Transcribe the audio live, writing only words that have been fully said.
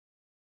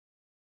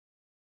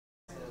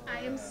I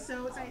am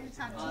so excited to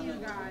talk to you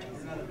guys.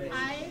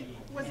 I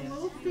was a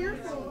little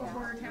fearful of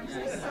Bordertown because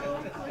it was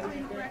so politically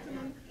incorrect, and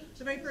then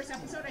the very first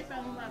episode I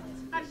fell in love.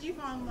 How did you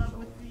fall in love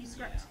with the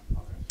script?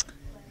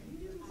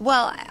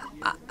 Well,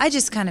 I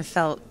just kind of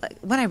felt like,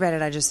 when I read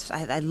it,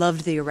 I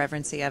loved the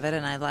irreverency of it,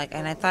 and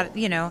I thought,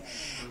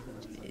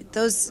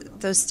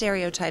 those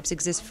stereotypes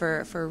exist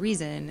for a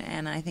reason,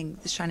 and I think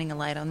shining a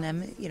light on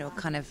them,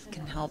 kind of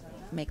can help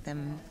make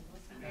them,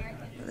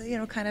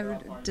 kind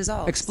of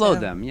dissolve.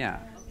 Explode them, yeah.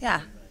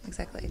 Yeah,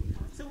 exactly.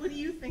 So what do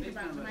you think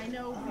about them? I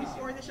know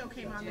before the show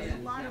came on, there was a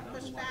lot of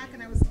pushback,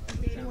 and I was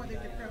debating whether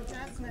to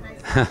protest, and then I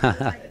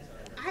was like,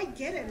 I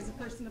get it as a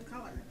person of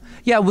color.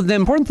 Yeah, well, the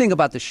important thing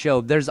about the show,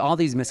 there's all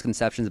these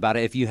misconceptions about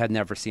it if you had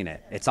never seen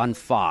it. It's on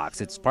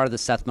Fox. It's part of the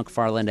Seth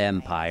MacFarlane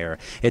empire.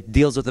 It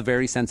deals with a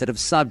very sensitive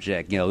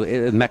subject,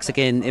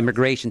 Mexican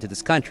immigration to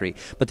this country.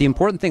 But the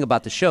important thing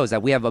about the show is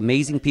that we have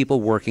amazing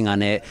people working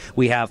on it.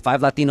 We have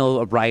 5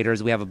 Latino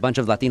writers. We have a bunch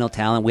of Latino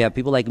talent. We have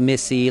people like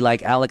Missi,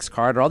 like Alex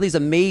Carter, all these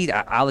amazing,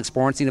 Alex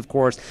Borstein, of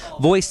course,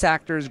 voice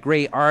actors,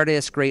 great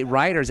artists, great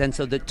writers. And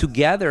so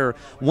together,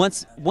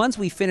 once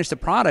we finish the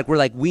product, we're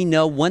like, we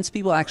know once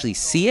people actually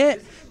see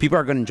it, people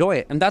are going to enjoy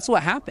it, and that's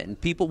what happened.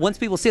 Once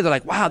people see it, they're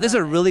like, "Wow, this is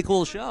a really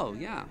cool show."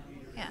 Yeah.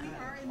 Yeah.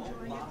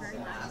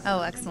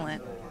 Oh,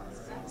 excellent.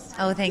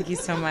 Oh, thank you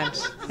so much.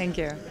 Thank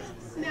you.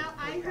 Now,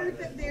 I heard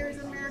that there's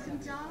an American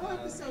Doll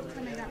episode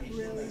coming up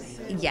really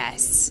soon.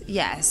 Yes.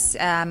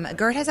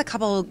 Gert has a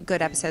couple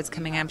good episodes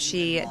coming up.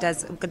 She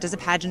does a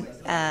pageant.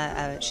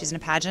 She's in a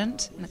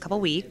pageant in a couple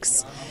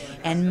weeks,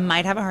 and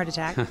might have a heart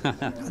attack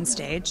on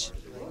stage.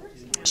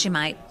 She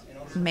may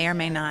or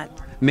may not.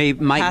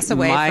 Pass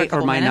away might for a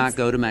couple or might minutes. not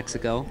go to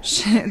Mexico.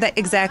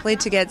 Exactly,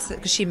 because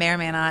she may or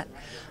may not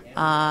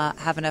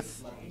have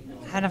enough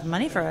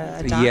money for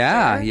a doctor.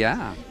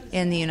 Yeah.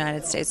 In the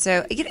United States,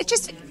 so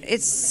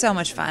it's so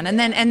much fun. And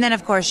then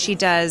of course she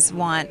does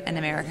want an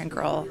American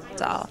Girl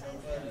doll,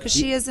 because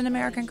she is an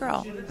American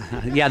girl.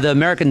 Yeah, the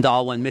American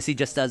Doll one, Missi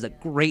just does a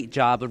great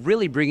job of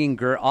really bringing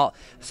Gert.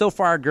 So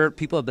far, Gert,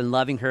 people have been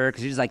loving her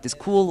because she's like this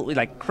cool,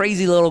 like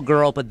crazy little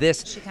girl. But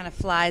she kind of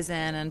flies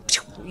in and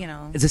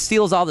it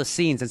steals all the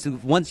scenes. And so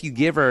once you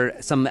give her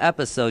some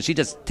episodes, she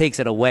just takes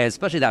it away.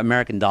 Especially that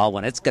American Doll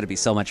one. It's going to be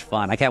so much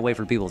fun. I can't wait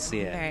for people to see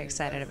it. Very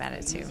excited about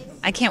it too.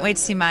 I can't wait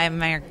to see my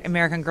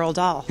American Girl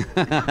doll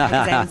because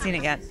I haven't seen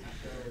it yet.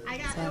 I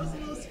was a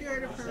little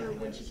scared of her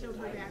when she showed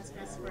her dad's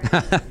best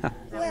friend.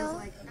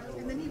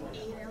 And then you ate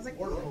it. I was like,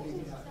 oh.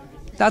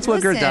 That's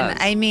what Gert does.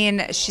 I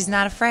mean, she's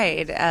not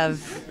afraid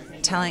of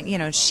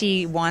telling,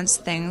 she wants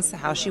things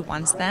how she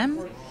wants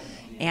them,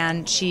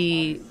 and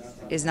she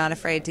is not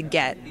afraid to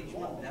get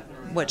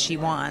what she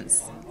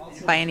wants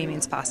by any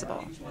means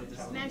possible.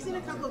 Now, I've seen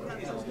a couple of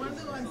episodes. One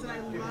of the ones that I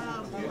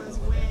loved was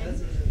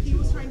when he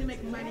was trying to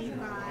make money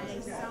by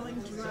selling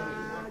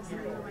drugs, and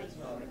they were like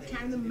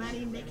counting the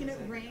money, making it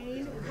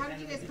rain. How did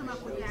you guys come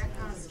up with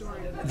that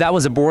story? That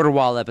was a Border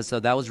Wall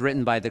episode. That was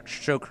written by the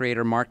show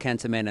creator Mark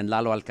Hentemann and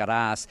Lalo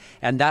Alcaraz.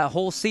 And that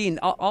whole scene,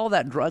 all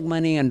that drug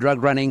money and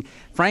drug running,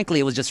 frankly,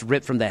 it was just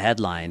ripped from the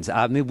headlines.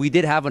 I mean, we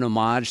did have an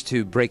homage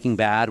to Breaking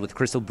Bad with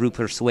Crystal Brew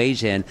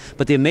Persuasion.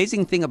 But the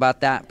amazing thing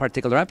about that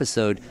particular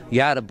episode,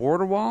 you had a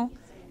border wall,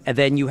 and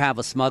then you have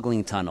a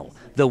smuggling tunnel.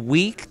 The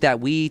week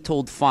that we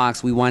told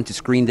Fox we wanted to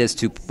screen this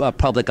to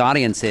public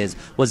audiences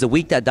was the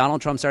week that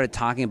Donald Trump started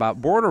talking about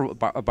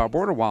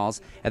border walls,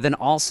 and then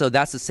also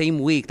that's the same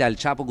week that El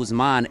Chapo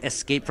Guzman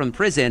escaped from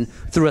prison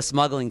through a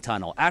smuggling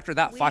tunnel. After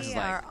that, Fox is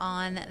like, we are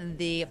on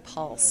the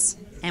pulse,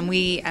 and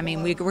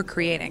we're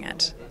creating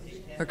it.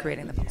 We're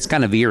creating the pulse. It's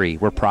kind of eerie.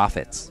 We're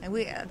prophets. And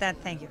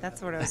thank you.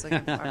 That's what I was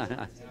looking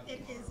for.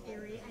 It is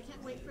eerie. I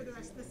can't wait for the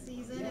rest of the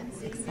season and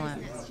see you guys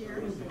Excellent. next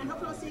year. And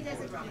hopefully I'll see you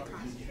guys at Comic-Con.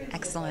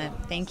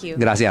 Excellent. Thank you.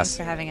 Gracias. Thanks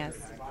for having us.